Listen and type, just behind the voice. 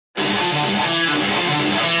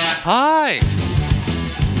Hi!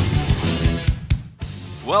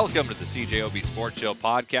 Welcome to the CJOB Sports Show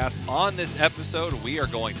podcast. On this episode, we are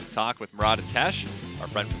going to talk with Murat Atesh, our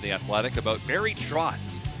friend from The Athletic, about Barry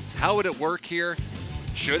Trotz. How would it work here?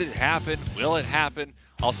 Should it happen? Will it happen?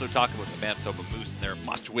 Also talk about the Manitoba Moose and their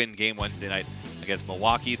must-win game Wednesday night against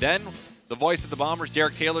Milwaukee. Then, the voice of the Bombers,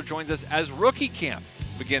 Derek Taylor, joins us as rookie camp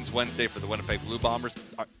begins Wednesday for the Winnipeg Blue Bombers.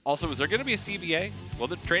 Also, is there going to be a CBA? Will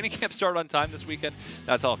the training camp start on time this weekend?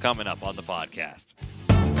 That's all coming up on the podcast.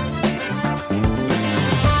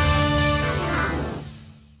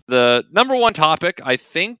 The number one topic, I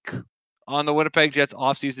think, on the Winnipeg Jets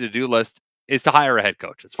offseason to-do list is to hire a head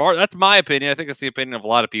coach. That's my opinion. I think it's the opinion of a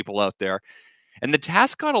lot of people out there. And the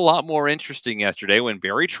task got a lot more interesting yesterday when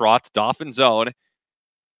Barry Trotz, Dauphin's own,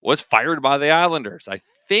 was fired by the Islanders. I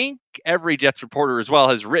think every Jets reporter as well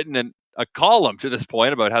has written a column to this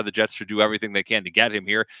point about how the Jets should do everything they can to get him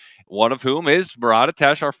here, one of whom is Murat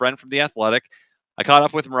Atesh, our friend from The Athletic. I caught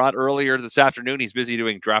up with Murat earlier this afternoon. He's busy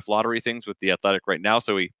doing draft lottery things with The Athletic right now,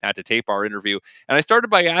 so he had to tape our interview. And I started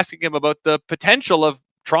by asking him about the potential of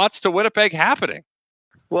Trotz to Winnipeg happening.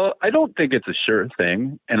 Well, I don't think it's a sure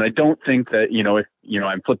thing. And I don't think that, if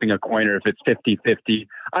I'm flipping a coin or if it's 50-50,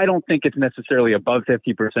 I don't think it's necessarily above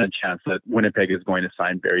 50% chance that Winnipeg is going to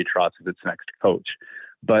sign Barry Trotz as its next coach.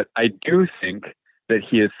 But I do think that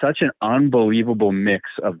he is such an unbelievable mix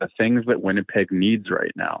of the things that Winnipeg needs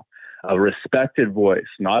right now. A respected voice,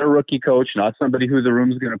 not a rookie coach, not somebody who the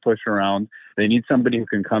room's going to push around. They need somebody who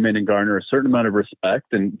can come in and garner a certain amount of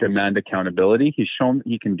respect and demand accountability. He's shown that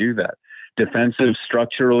he can do that. Defensive,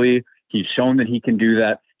 structurally, he's shown that he can do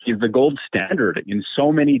that. He's the gold standard in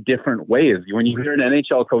so many different ways. When you hear an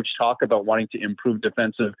NHL coach talk about wanting to improve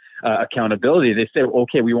defensive accountability, they say,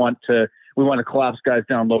 okay, we want to collapse guys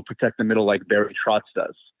down low, protect the middle like Barry Trotz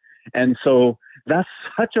does. And so that's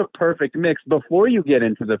such a perfect mix before you get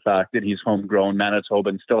into the fact that he's homegrown Manitoba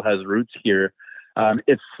and still has roots here.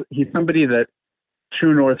 He's somebody that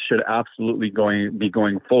True North should absolutely be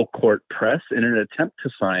going full court press in an attempt to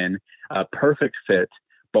sign a perfect fit.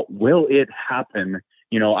 But will it happen?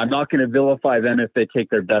 I'm not going to vilify them if they take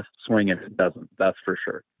their best swing if it doesn't. That's for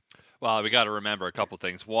sure. Well, we got to remember a couple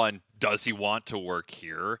things. One, does he want to work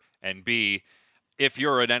here? And B, if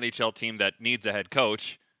you're an NHL team that needs a head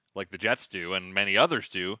coach, like the Jets do and many others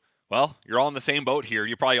do, well, you're all in the same boat here.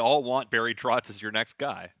 You probably all want Barry Trotz as your next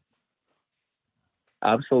guy.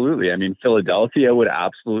 Absolutely. I mean, Philadelphia would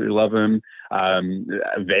absolutely love him.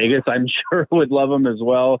 Vegas, I'm sure, would love him as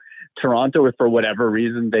well. Toronto, if for whatever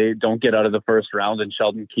reason they don't get out of the first round and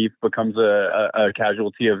Sheldon Keefe becomes a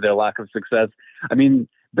casualty of their lack of success. I mean,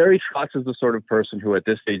 Barry Trotz is the sort of person who at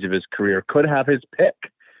this stage of his career could have his pick.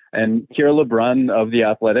 And Pierre LeBrun of The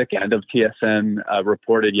Athletic and of TSN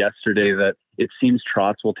reported yesterday that it seems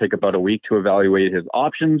Trotz will take about a week to evaluate his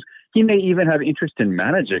options. He may even have interest in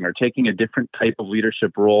managing or taking a different type of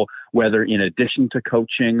leadership role, whether in addition to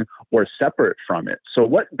coaching or separate from it. So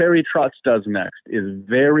what Barry Trotz does next is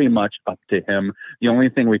very much up to him. The only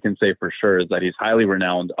thing we can say for sure is that he's highly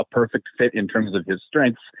renowned, a perfect fit in terms of his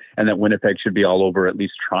strengths, and that Winnipeg should be all over at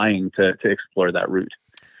least trying to explore that route.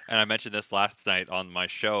 And I mentioned this last night on my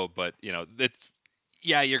show, but you're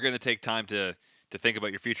going to take time to think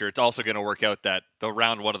about your future. It's also going to work out that the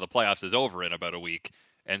round one of the playoffs is over in about a week.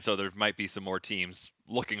 And so there might be some more teams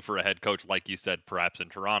looking for a head coach, like you said, perhaps in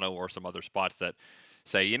Toronto or some other spots that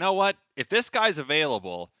say, you know what, if this guy's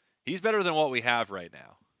available, he's better than what we have right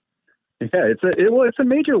now. Yeah, it's a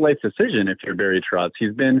major life decision if you're Barry Trotz.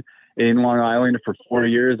 He's been in Long Island for 4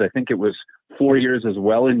 years. I think it was 4 years as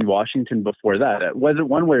well in Washington before that. Whether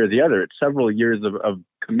one way or the other, it's several years of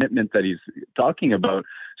commitment that he's talking about.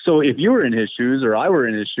 So if you were in his shoes or I were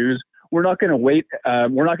in his shoes, we're not going to wait.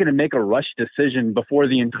 We're not going to make a rush decision before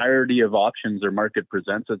the entirety of options or market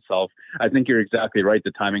presents itself. I think you're exactly right.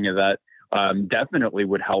 The timing of that definitely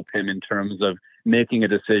would help him in terms of making a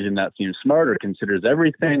decision that seems smart or considers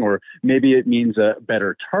everything, or maybe it means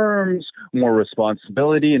better terms, more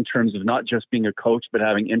responsibility in terms of not just being a coach, but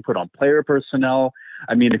having input on player personnel.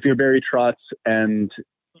 I mean, if you're Barry Trotz and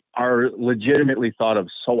are legitimately thought of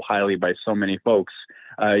so highly by so many folks,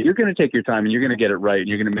 you're going to take your time and you're going to get it right. And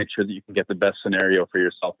you're going to make sure that you can get the best scenario for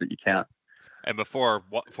yourself that you can. And before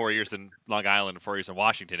 4 years in Long Island and 4 years in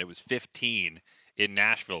Washington, it was 15 in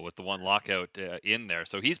Nashville with the one lockout in there.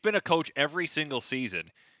 So he's been a coach every single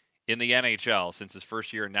season in the NHL since his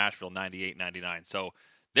first year in Nashville, 98-99. So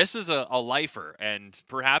this is a lifer, and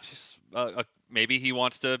perhaps maybe he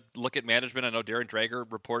wants to look at management. I know Darren Dreger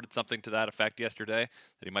reported something to that effect yesterday,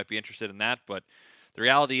 that he might be interested in that. But the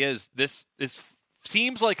reality is this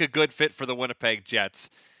seems like a good fit for the Winnipeg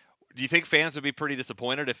Jets. Do you think fans would be pretty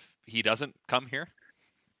disappointed if he doesn't come here?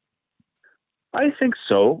 I think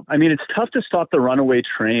so. I mean, it's tough to stop the runaway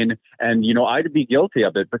train, and I'd be guilty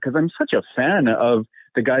of it because I'm such a fan of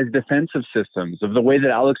the guy's defensive systems, of the way that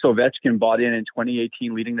Alex Ovechkin bought in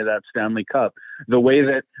 2018, leading to that Stanley Cup, the way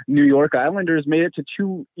that New York Islanders made it to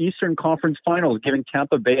 2 Eastern Conference Finals, giving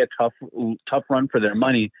Tampa Bay a tough run for their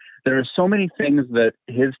money. There are so many things that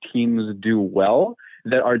his teams do well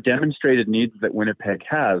that are demonstrated needs that Winnipeg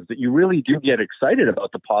has that you really do get excited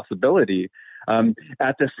about the possibility.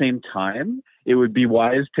 At the same time, it would be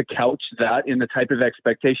wise to couch that in the type of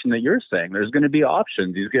expectation that you're saying. There's going to be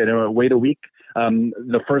options. He's going to wait a week.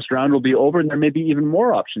 The first round will be over, and there may be even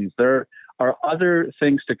more options. There are other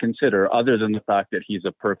things to consider other than the fact that he's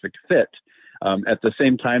a perfect fit. At the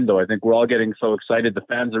same time, though, I think we're all getting so excited. The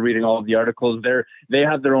fans are reading all of the articles. They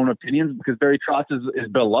have their own opinions because Barry Trotz is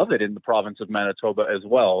beloved in the province of Manitoba as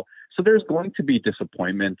well. So there's going to be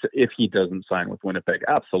disappointment if he doesn't sign with Winnipeg.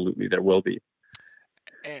 Absolutely, there will be.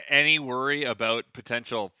 Any worry about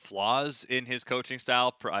potential flaws in his coaching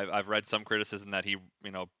style? I've read some criticism that he,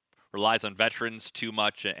 relies on veterans too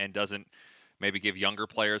much and doesn't maybe give younger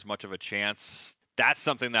players much of a chance. That's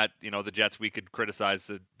something that, the Jets, we could criticize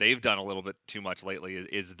that they've done a little bit too much lately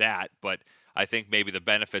is that, but I think maybe the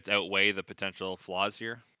benefits outweigh the potential flaws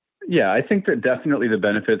here. Yeah, I think that definitely the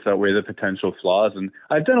benefits outweigh the potential flaws. And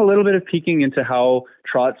I've done a little bit of peeking into how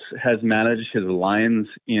Trotz has managed his lines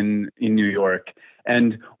in New York.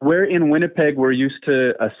 And where in Winnipeg, we're used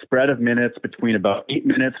to a spread of minutes between about 8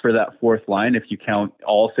 minutes for that fourth line, if you count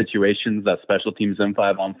all situations, that special teams and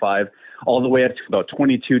 5-on-5, all the way up to about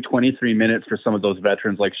 22, 23 minutes for some of those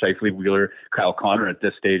veterans like Scheifele, Wheeler, Kyle Connor at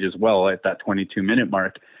this stage as well, at that 22-minute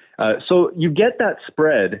mark. So you get that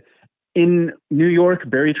spread. In New York,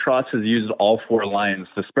 Barry Trotz has used all 4 lines.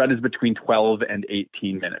 The spread is between 12 and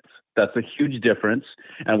 18 minutes. That's a huge difference.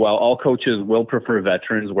 And while all coaches will prefer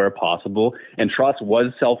veterans where possible, and Trotz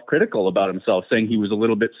was self-critical about himself, saying he was a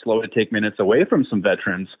little bit slow to take minutes away from some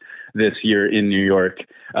veterans this year in New York,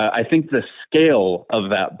 I think the scale of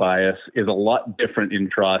that bias is a lot different in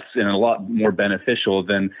Trotz and a lot more beneficial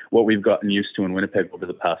than what we've gotten used to in Winnipeg over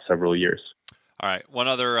the past several years. All right, one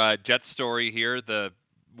other Jets story here. The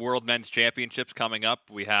World Men's Championships coming up.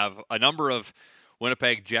 We have a number of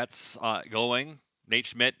Winnipeg Jets going. Nate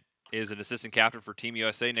Schmidt is an assistant captain for Team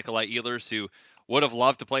USA. Nikolai Ehlers, who would have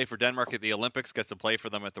loved to play for Denmark at the Olympics, gets to play for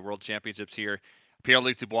them at the World Championships here.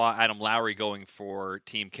 Pierre-Luc Dubois, Adam Lowry going for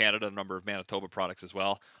Team Canada, a number of Manitoba products as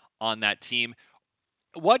well on that team.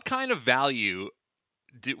 What kind of value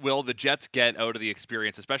will the Jets get out of the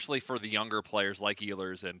experience, especially for the younger players like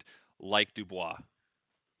Ehlers and like Dubois?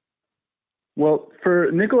 Well, for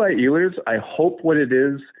Nikolai Ehlers, I hope what it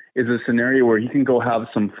is a scenario where he can go have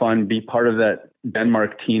some fun, be part of that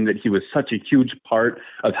Denmark team that he was such a huge part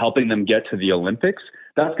of helping them get to the Olympics.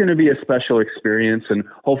 That's going to be a special experience, and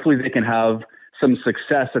hopefully they can have some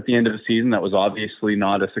success at the end of the season. That was obviously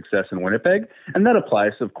not a success in Winnipeg. And that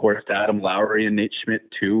applies, of course, to Adam Lowry and Nate Schmidt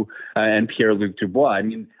too, and Pierre-Luc Dubois. I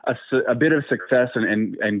mean, a bit of success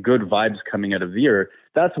and good vibes coming out of the year.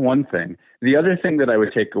 That's one thing. The other thing that I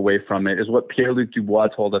would take away from it is what Pierre-Luc Dubois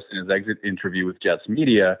told us in his exit interview with Jets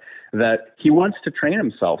Media, that he wants to train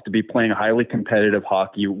himself to be playing highly competitive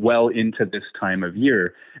hockey well into this time of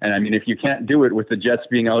year. And I mean, if you can't do it with the Jets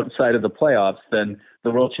being outside of the playoffs, then the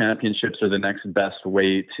World Championships are the next best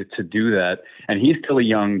way to do that. And he's still a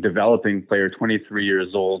young, developing player, 23 years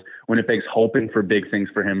old. Winnipeg's hoping for big things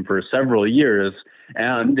for him for several years.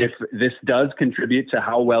 And if this does contribute to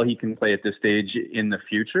how well he can play at this stage in the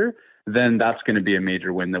future, then that's going to be a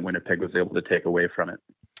major win that Winnipeg was able to take away from it.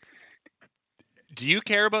 Do you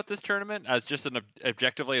care about this tournament as just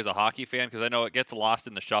objectively as a hockey fan? Because I know it gets lost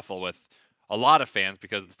in the shuffle with a lot of fans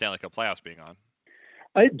because of the Stanley Cup playoffs being on.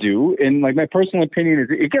 I do, and my personal opinion is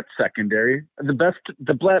it gets secondary. The best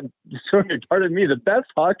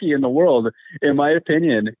hockey in the world, in my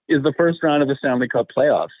opinion, is the first round of the Stanley Cup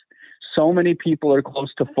playoffs. So many people are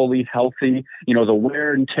close to fully healthy. You know, the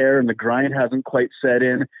wear and tear and the grind hasn't quite set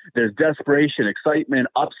in. There's desperation, excitement,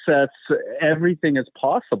 upsets. Everything is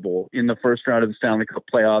possible in the first round of the Stanley Cup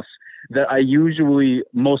playoffs. That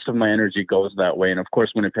most of my energy goes that way. And of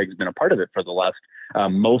course, Winnipeg's been a part of it for the last,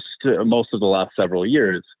 most of the last several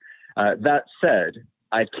years. That said,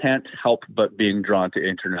 I can't help but being drawn to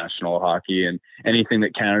international hockey, and anything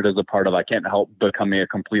that Canada is a part of, I can't help becoming a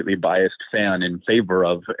completely biased fan in favor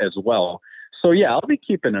of as well. So yeah, I'll be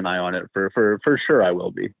keeping an eye on it for sure. I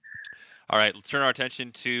will be. All right, let's turn our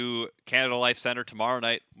attention to Canada Life Center tomorrow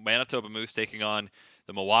night. Manitoba Moose taking on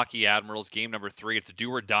the Milwaukee Admirals, game number 3. It's a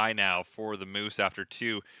do or die now for the Moose after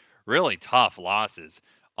 2 really tough losses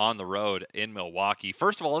on the road in Milwaukee.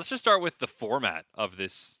 First of all, let's just start with the format of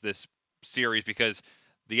this series, because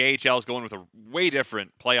the AHL is going with a way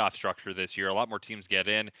different playoff structure this year. A lot more teams get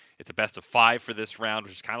in. It's a best of 5 for this round,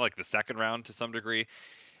 which is kind of like the second round to some degree.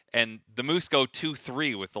 And the Moose go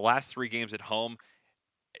 2-3 with the last 3 games at home.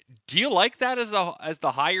 Do you like that as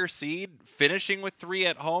the higher seed, finishing with 3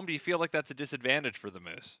 at home? Do you feel like that's a disadvantage for the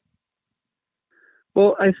Moose?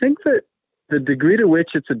 Well, I think that the degree to which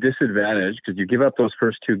it's a disadvantage, because you give up those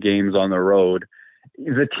first 2 games on the road,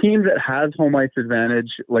 the team that has home ice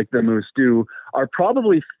advantage, like the Moose do, are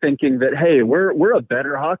probably thinking that, hey, we're a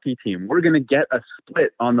better hockey team. We're going to get a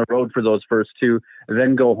split on the road for those first 2,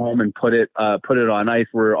 then go home and put it on ice.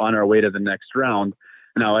 We're on our way to the next round.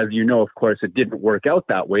 Now, as you know, of course, it didn't work out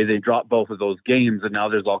that way. They dropped both of those games, and now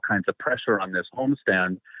there's all kinds of pressure on this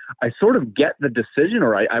homestand. I sort of get the decision,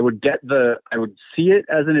 or I would see it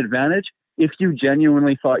as an advantage if you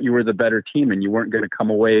genuinely thought you were the better team and you weren't going to come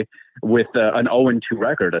away with an 0-2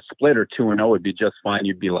 record. A split or 2-0 would be just fine.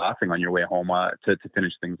 You'd be laughing on your way home to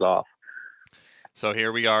finish things off. So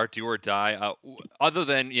here we are, do or die. Other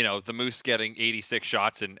than, the Moose getting 86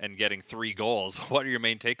 shots and getting 3 goals, what are your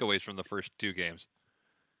main takeaways from the first 2 games?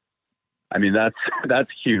 I mean, that's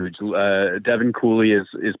huge. Devin Cooley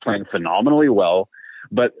is playing phenomenally well,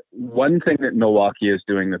 but one thing that Milwaukee is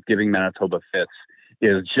doing that's giving Manitoba fits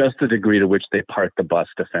is just the degree to which they park the bus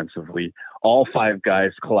defensively. All 5 guys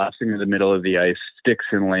collapsing in the middle of the ice, sticks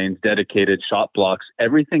in lanes, dedicated shot blocks.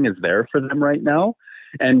 Everything is there for them right now.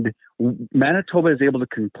 And Manitoba is able to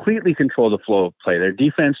completely control the flow of play. Their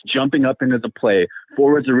defense jumping up into the play.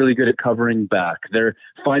 Forwards are really good at covering back. They're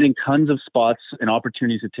finding tons of spots and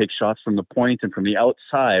opportunities to take shots from the point and from the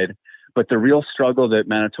outside. But the real struggle that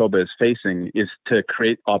Manitoba is facing is to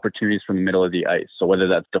create opportunities from the middle of the ice. So whether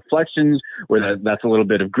that's deflections, whether that's a little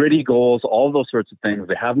bit of gritty goals, all those sorts of things,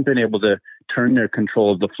 they haven't been able to turn their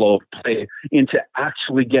control of the flow of play into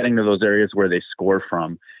actually getting to those areas where they score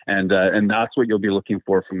from. And that's what you'll be looking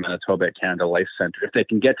for from Manitoba at Canada Life Center. If they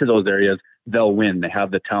can get to those areas, they'll win. They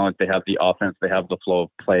have the talent, they have the offense, they have the flow of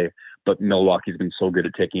play. But Milwaukee's been so good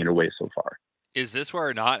at taking it away so far. Is this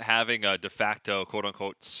where not having a de facto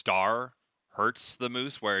quote-unquote star hurts the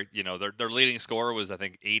Moose, where, their leading scorer was, I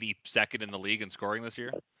think, 82nd in the league in scoring this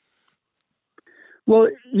year? Well,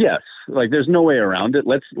 yes. There's no way around it.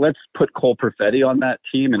 Let's put Cole Perfetti on that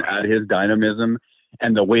team and add his dynamism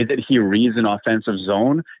and the way that he reads an offensive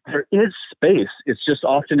zone. There is space. It's just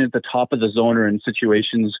often at the top of the zone or in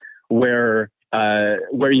situations where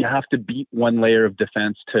you have to beat one layer of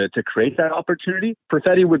defense to create that opportunity.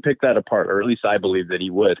 Perfetti would pick that apart, or at least I believe that he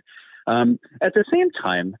would. At the same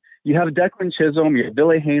time, you have Declan Chisholm, you have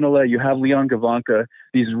Ville Heinola, you have Leon Gavanka,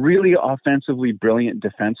 these really offensively brilliant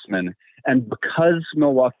defensemen. And because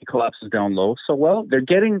Milwaukee collapses down low so well, they're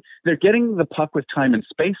getting the puck with time and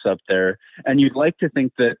space up there. And you'd like to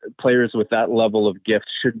think that players with that level of gift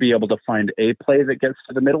should be able to find a play that gets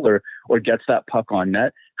to the middle or gets that puck on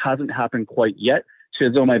net. Hasn't happened quite yet.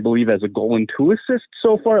 Chisholm, I believe, has a goal and 2 assists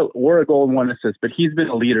so far, or a goal and 1 assist, but he's been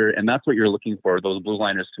a leader, and that's what you're looking for, those blue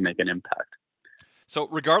liners to make an impact. So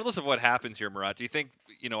regardless of what happens here, Murat, do you think,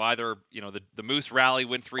 either, the Moose rally,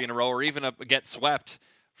 win 3 in a row, or even get swept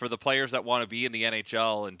for the players that want to be in the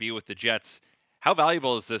NHL and be with the Jets, how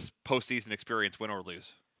valuable is this postseason experience, win or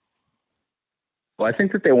lose? Well, I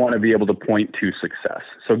think that they want to be able to point to success.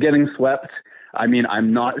 So getting swept, I mean,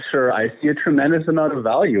 I'm not sure I see a tremendous amount of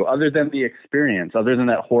value other than the experience, other than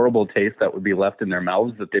that horrible taste that would be left in their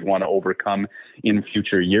mouths that they'd want to overcome in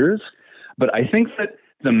future years. But I think that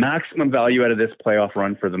the maximum value out of this playoff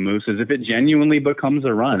run for the Moose is if it genuinely becomes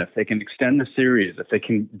a run, if they can extend the series, if they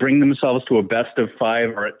can bring themselves to a best of 5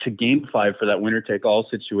 or to game 5 for that winner-take-all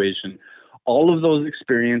situation. All of those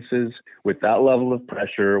experiences with that level of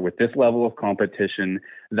pressure, with this level of competition,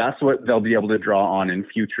 that's what they'll be able to draw on in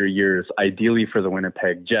future years, ideally for the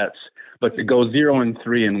Winnipeg Jets. But to go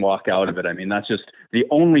 0-3 and walk out of it, I mean, that's just the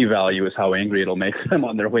only value is how angry it'll make them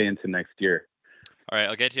on their way into next year. All right,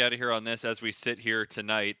 I'll get you out of here on this as we sit here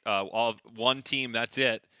tonight. One team, that's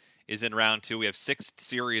it, is in round 2. We have 6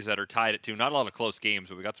 series that are tied at 2. Not a lot of close games,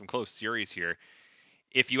 but we got some close series here.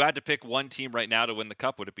 If you had to pick one team right now to win the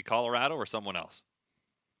Cup, would it be Colorado or someone else?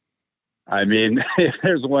 I mean, if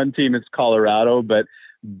there's one team, it's Colorado, but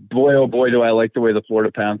boy, oh boy, do I like the way the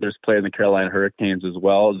Florida Panthers play in the Carolina Hurricanes as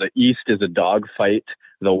well. The East is a dogfight.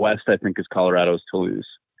 The West, I think, is Colorado's to lose.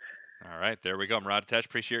 All right, there we go. Murat Atesh,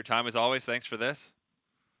 appreciate your time as always. Thanks for this.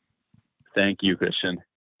 Thank you, Christian.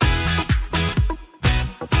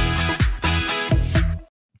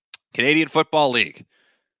 Canadian Football League.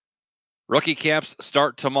 Rookie camps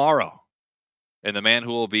start tomorrow. And the man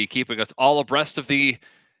who will be keeping us all abreast of the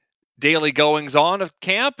daily goings-on of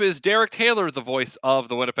camp is Derek Taylor, the voice of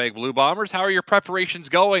the Winnipeg Blue Bombers. How are your preparations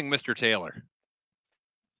going, Mr. Taylor?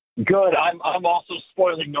 Good. I'm also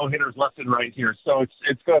spoiling no hitters left and right here, so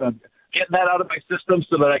it's good. I'm getting that out of my system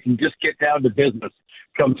so that I can just get down to business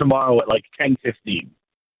come tomorrow at like 10:15.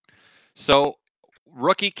 So,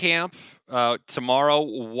 rookie camp tomorrow.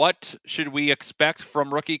 What should we expect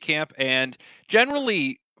from rookie camp? And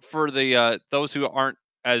generally, for the those who aren't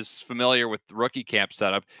as familiar with the rookie camp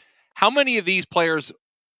setup, how many of these players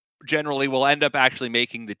generally will end up actually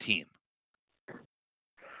making the team?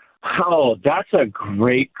 Oh, that's a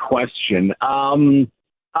great question. A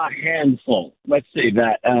handful. Let's say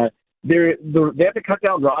that. They have to cut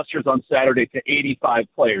down rosters on Saturday to 85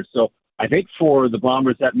 players. So I think for the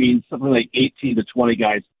Bombers, that means something like 18 to 20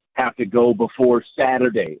 guys have to go before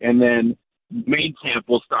Saturday. And then main camp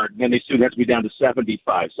will start. And then they soon have to be down to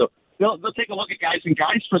 75. So they'll take a look at guys. And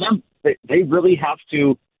guys, for them, they really have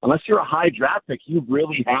to, unless you're a high draft pick, you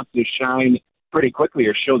really have to shine pretty quickly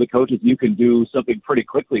or show the coaches you can do something pretty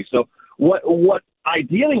quickly. So what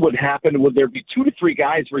ideally would happen, would there be 2 to 3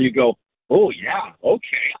 guys where you go, oh, yeah,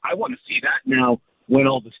 okay, I want to see that now when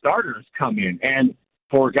all the starters come in. And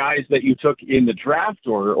for guys that you took in the draft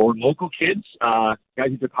or local kids,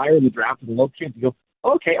 guys you took higher in the draft and the local kids, you go,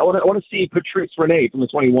 okay, I want to see Patrice Rene from the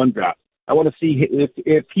 21 draft. I want to see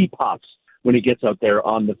if he pops when he gets out there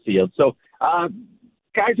on the field. So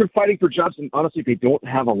guys are fighting for jobs, and honestly, they don't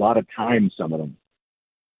have a lot of time, some of them.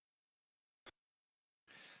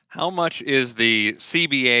 How much is the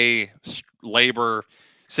CBA labor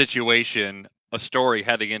situation a story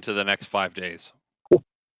heading into the next 5 days?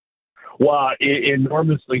 Well,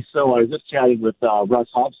 enormously so. I was just chatting with Russ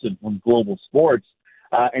Hobson from Global Sports,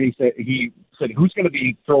 and he said, who's going to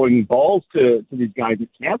be throwing balls to these guys at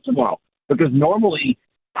camp tomorrow? Because normally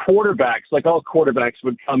quarterbacks, like all quarterbacks,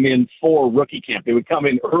 would come in for rookie camp. They would come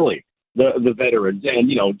in early, the veterans, and,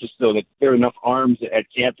 just so that there are enough arms at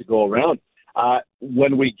camp to go around.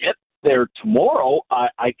 When we get there tomorrow,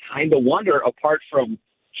 I kind of wonder, apart from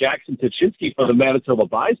Jackson Tuchinski for the Manitoba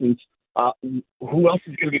Bisons, who else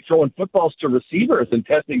is going to be throwing footballs to receivers and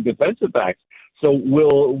testing defensive backs? So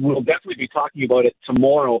we'll definitely be talking about it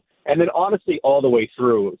tomorrow. And then honestly, all the way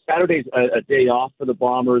through. Saturday's a day off for the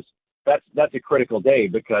Bombers. That's a critical day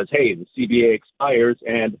because, hey, the CBA expires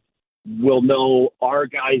and we'll know our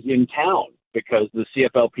guys in town because the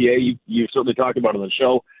CFLPA, you certainly talked about on the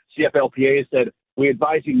show, CFLPA said, we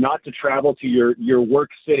advise you not to travel to your work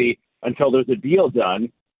city until there's a deal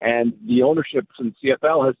done. And the ownership from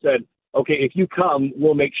CFL has said, okay, if you come,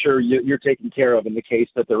 we'll make sure you're taken care of in the case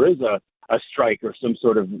that there is a strike or some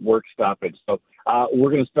sort of work stoppage. So we're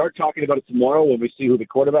going to start talking about it tomorrow when we see who the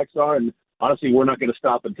quarterbacks are. And honestly, we're not going to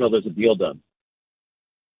stop until there's a deal done.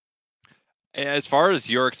 As far as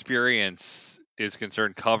your experience is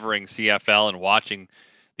concerned covering CFL and watching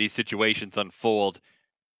these situations unfold,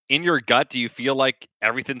 in your gut, do you feel like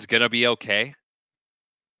everything's going to be okay?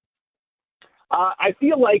 I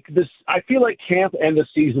feel like camp and the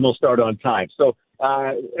season will start on time. So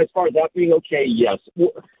as far as that being okay, yes.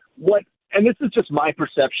 And this is just my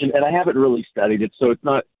perception, and I haven't really studied it, so it's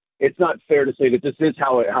not fair to say that this is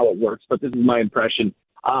how it works. But this is my impression.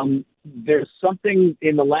 There's something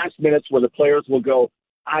in the last minutes where the players will go,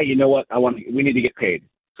 you know what, we need to get paid.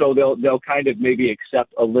 So they'll kind of maybe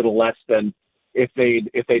accept a little less than if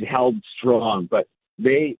they'd held strong. But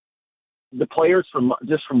the players from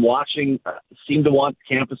watching seem to want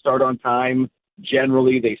camp to start on time.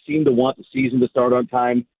 Generally, they seem to want the season to start on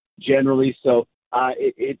time. Generally, so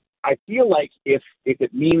I feel like if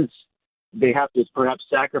it means they have to perhaps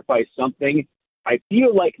sacrifice something, I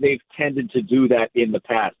feel like they've tended to do that in the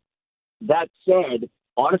past. That said,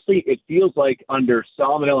 honestly, it feels like under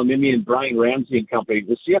Solomon Elimimi and Brian Ramsey and company,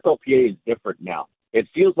 the CFLPA is different now. It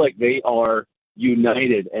feels like they are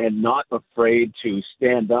united and not afraid to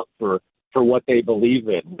stand up for what they believe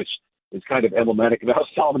in, which is kind of emblematic of how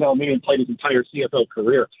Solomon Elimimi played his entire CFL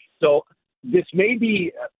career. So this may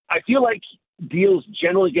be, I feel like deals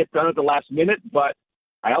generally get done at the last minute, but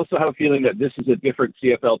I also have a feeling that this is a different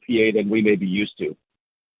CFLPA than we may be used to.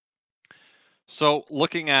 So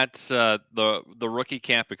looking at the rookie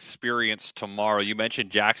camp experience tomorrow, you mentioned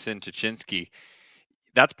Jackson Tuchinski.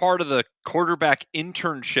 That's part of the quarterback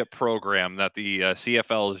internship program that the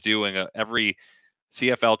CFL is doing. Every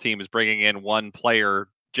CFL team is bringing in one player,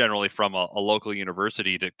 generally from a local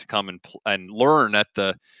university, to come and learn at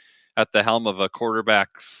the helm of a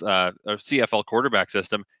quarterback's a CFL quarterback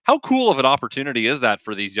system. How cool of an opportunity is that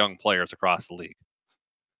for these young players across the league?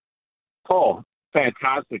 Oh,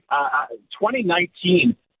 fantastic.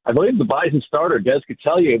 2019, I believe the Bison starter, Des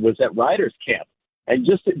Catellier, was at Riders Camp. And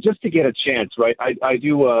just to get a chance, right, I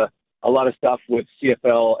do a lot of stuff with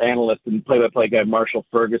CFL analyst and play-by-play guy Marshall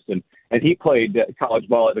Ferguson, and he played college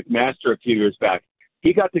ball at McMaster a few years back.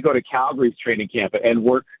 he got to go to Calgary's training camp and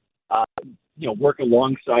work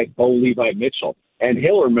alongside Bo Levi Mitchell, and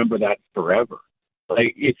he'll remember that forever.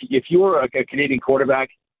 Like if you're a Canadian quarterback,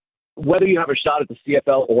 whether you have a shot at the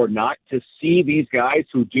CFL or not, to see these guys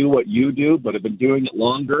who do what you do but have been doing it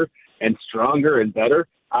longer and stronger and better,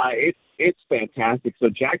 it's fantastic. So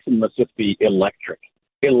Jackson must just be electric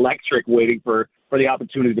waiting for the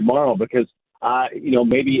opportunity tomorrow, because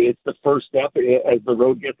maybe it's the first step as the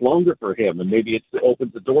road gets longer for him, and maybe it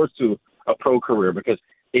opens the doors to a pro career, because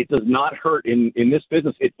it does not hurt in this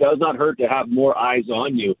business. It does not hurt to have more eyes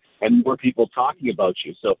on you and more people talking about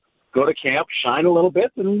you. So go to camp, shine a little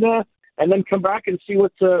bit, and then come back and see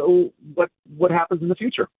what happens in the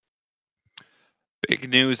future. Big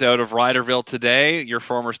news out of Riderville today. Your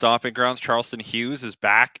former stomping grounds, Charleston Hughes, is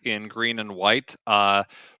back in green and white.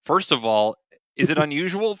 First of all, is it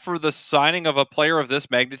unusual for the signing of a player of this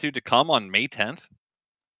magnitude to come on May 10th?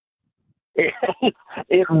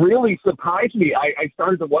 It really surprised me. I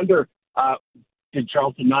started to wonder, did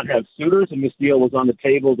Charleston not have suitors and this deal was on the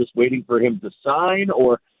table just waiting for him to sign,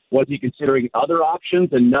 or was he considering other options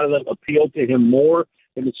and none of them appealed to him more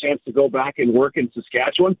than the chance to go back and work in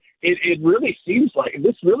Saskatchewan? It really seems like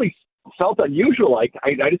this really felt unusual. I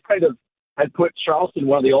just kind of had put Charleston,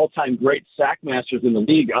 one of the all-time great sack masters in the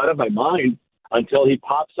league, out of my mind until he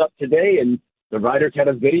pops up today and the Riders had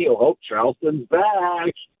a video. Oh, Charleston's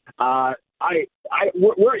back.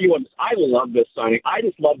 Where are you on this? I love this signing. I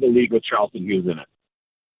just love the league with Charleston Hughes in it.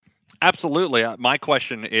 Absolutely. My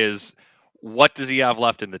question is, what does he have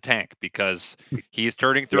left in the tank? Because he's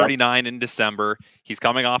turning 39 in December. He's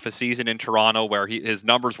coming off a season in Toronto where his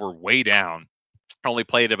numbers were way down. Only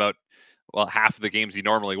played about half of the games he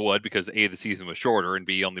normally would, because A, the season was shorter, and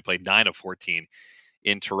B, he only played 9 of 14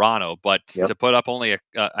 in Toronto. But to put up only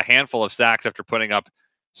a handful of sacks after putting up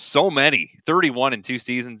so many, 31 in 2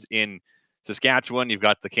 seasons in Saskatchewan, you've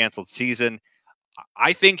got the canceled season.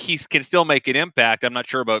 I think he can still make an impact. I'm not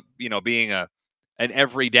sure about being an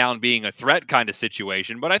every down being a threat kind of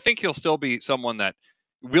situation, but I think he'll still be someone that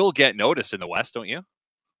will get noticed in the West, don't you?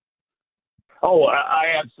 Oh,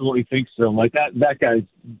 I absolutely think so. Like that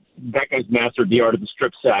guy's mastered the art of the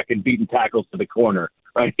strip sack and beating tackles to the corner.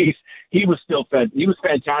 Right? He was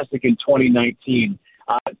fantastic in 2019.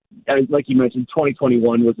 Like you mentioned,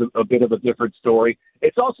 2021 was a bit of a different story.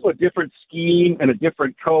 It's also a different scheme and a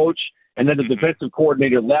different coach. And then the defensive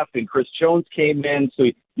coordinator left and Chris Jones came in, so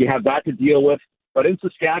you have that to deal with. But in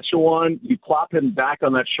Saskatchewan, you plop him back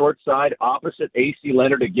on that short side opposite AC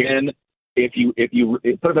Leonard again. If you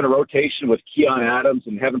put him in a rotation with Keon Adams,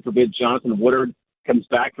 and heaven forbid Jonathan Woodard comes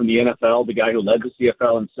back from the NFL, the guy who led the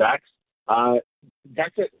CFL in sacks,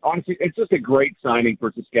 that's it. Honestly, it's just a great signing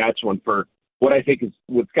for Saskatchewan for what I think is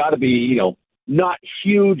what's got to be, not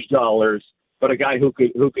huge dollars, but a guy who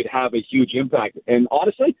could have a huge impact. And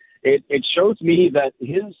honestly, it shows me that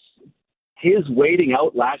his waiting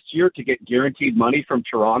out last year to get guaranteed money from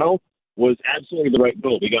Toronto was absolutely the right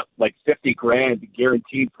move. He got like $50,000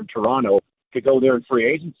 guaranteed from Toronto to go there in free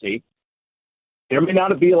agency. There may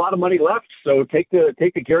not be a lot of money left, so take the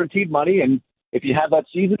guaranteed money, and if you have that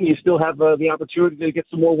season, you still have the opportunity to get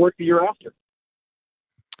some more work the year after.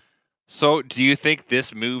 So do you think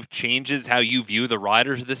this move changes how you view the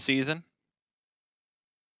Riders this season?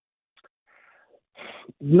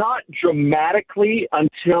 Not dramatically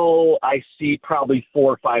until I see probably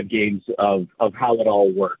 4 or 5 games of how it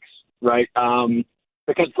all works, right?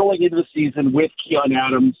 Because going into the season with Keon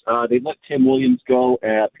Adams, they let Tim Williams go.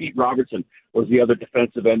 Pete Robertson was the other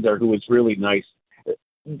defensive end there who was really nice.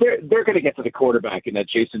 They're going to get to the quarterback in that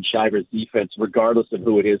Jason Shivers defense, regardless of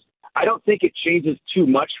who it is. I don't think it changes too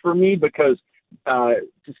much for me because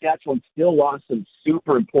Saskatchewan still lost some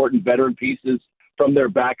super important veteran pieces from their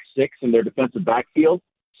back six and their defensive backfield.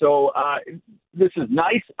 So this is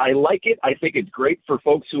nice. I like it. I think it's great for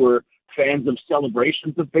folks who are fans of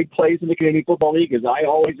celebrations of big plays in the Canadian Football League, as I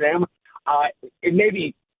always am. It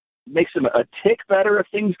maybe makes them a tick better if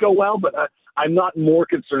things go well, but I'm not more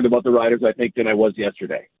concerned about the Riders, I think, than I was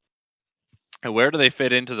yesterday. And where do they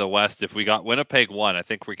fit into the West? If we got Winnipeg 1, I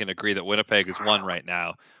think we can agree that Winnipeg is 1 right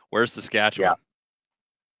now. Where's Saskatchewan?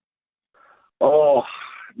 Yeah. Oh,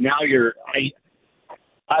 now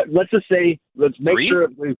let's just say, let's make 3? sure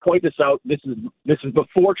we point this out. This is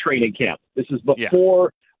before training camp. This is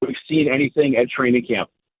before we've seen anything at training camp.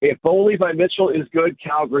 If Bo Levi Mitchell is good,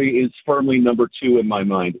 Calgary is firmly number 2 in my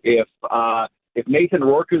mind. If Nathan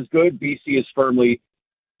Rourke is good, BC is firmly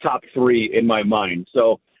top 3 in my mind.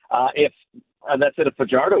 So if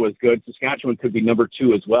Fajardo is good, Saskatchewan could be number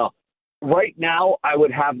 2 as well. Right now, I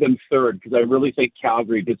would have them 3rd because I really think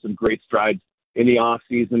Calgary did some great strides in the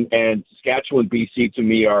offseason, and Saskatchewan, BC, to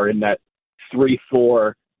me, are in that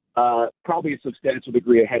 3-4, probably a substantial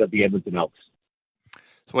degree ahead of the Edmonton Elks.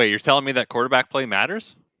 So wait, you're telling me that quarterback play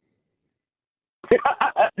matters?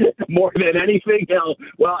 More than anything else.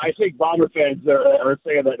 Well, I think Bomber fans are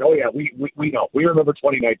saying that, oh, yeah, we know. We remember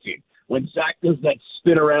 2019. When Zach does that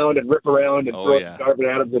spin around and rip around and throw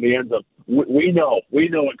Darvin Adams in the end zone, we know. We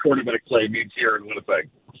know what quarterback play means here in Winnipeg.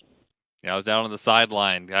 Yeah, I was down on the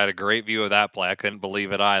sideline. I had a great view of that play. I couldn't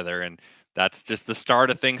believe it either. And that's just the start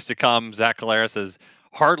of things to come. Zach Collaros has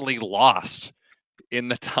hardly lost in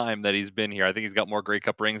the time that he's been here. I think he's got more Grey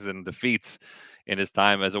Cup rings than defeats in his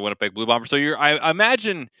time as a Winnipeg Blue Bomber. So I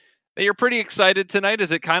imagine that you're pretty excited tonight.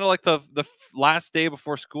 Is it kind of like the last day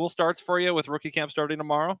before school starts for you with rookie camp starting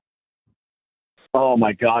tomorrow? Oh,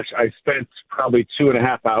 my gosh. I spent probably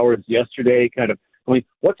 2.5 hours yesterday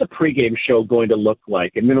what's a pregame show going to look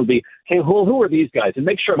like? And then it'll be, hey, who are these guys? And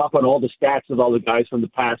make sure I'm up on all the stats of all the guys from the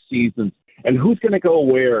past seasons. And who's going to go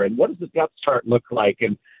where? And what does the depth chart look like?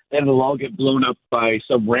 And then it'll all get blown up by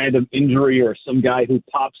some random injury or some guy who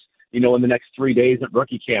pops, in the next 3 days at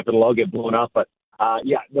rookie camp. It'll all get blown up. But, I'm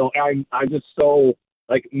just so,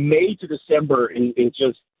 May to December is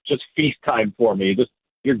just feast time for me.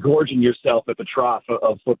 You're gorging yourself at the trough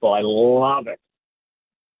of football. I love it.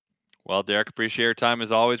 Well, Derek, appreciate your time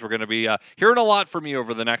as always. We're going to be hearing a lot from you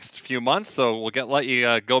over the next few months, so we'll let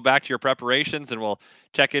you go back to your preparations, and we'll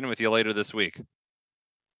check in with you later this week.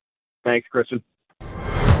 Thanks, Christian.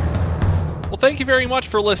 Well, thank you very much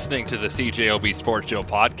for listening to the CJOB Sports Show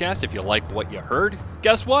podcast. If you like what you heard,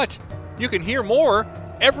 guess what? You can hear more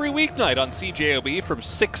every weeknight on CJOB from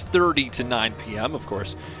 6:30 to 9 p.m. Of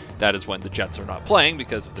course, that is when the Jets are not playing,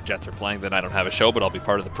 because if the Jets are playing, then I don't have a show, but I'll be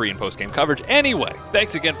part of the pre- and post-game coverage. Anyway,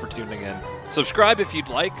 thanks again for tuning in. Subscribe if you'd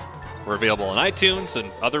like. We're available on iTunes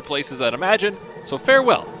and other places, I'd imagine. So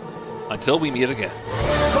farewell, until we meet again.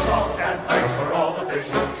 So long and thanks for all the fish.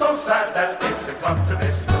 So sad that it should come to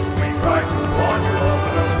this. We try to warn you all,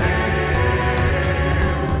 but oh dear.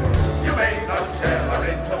 You may not share our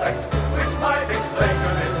intellect,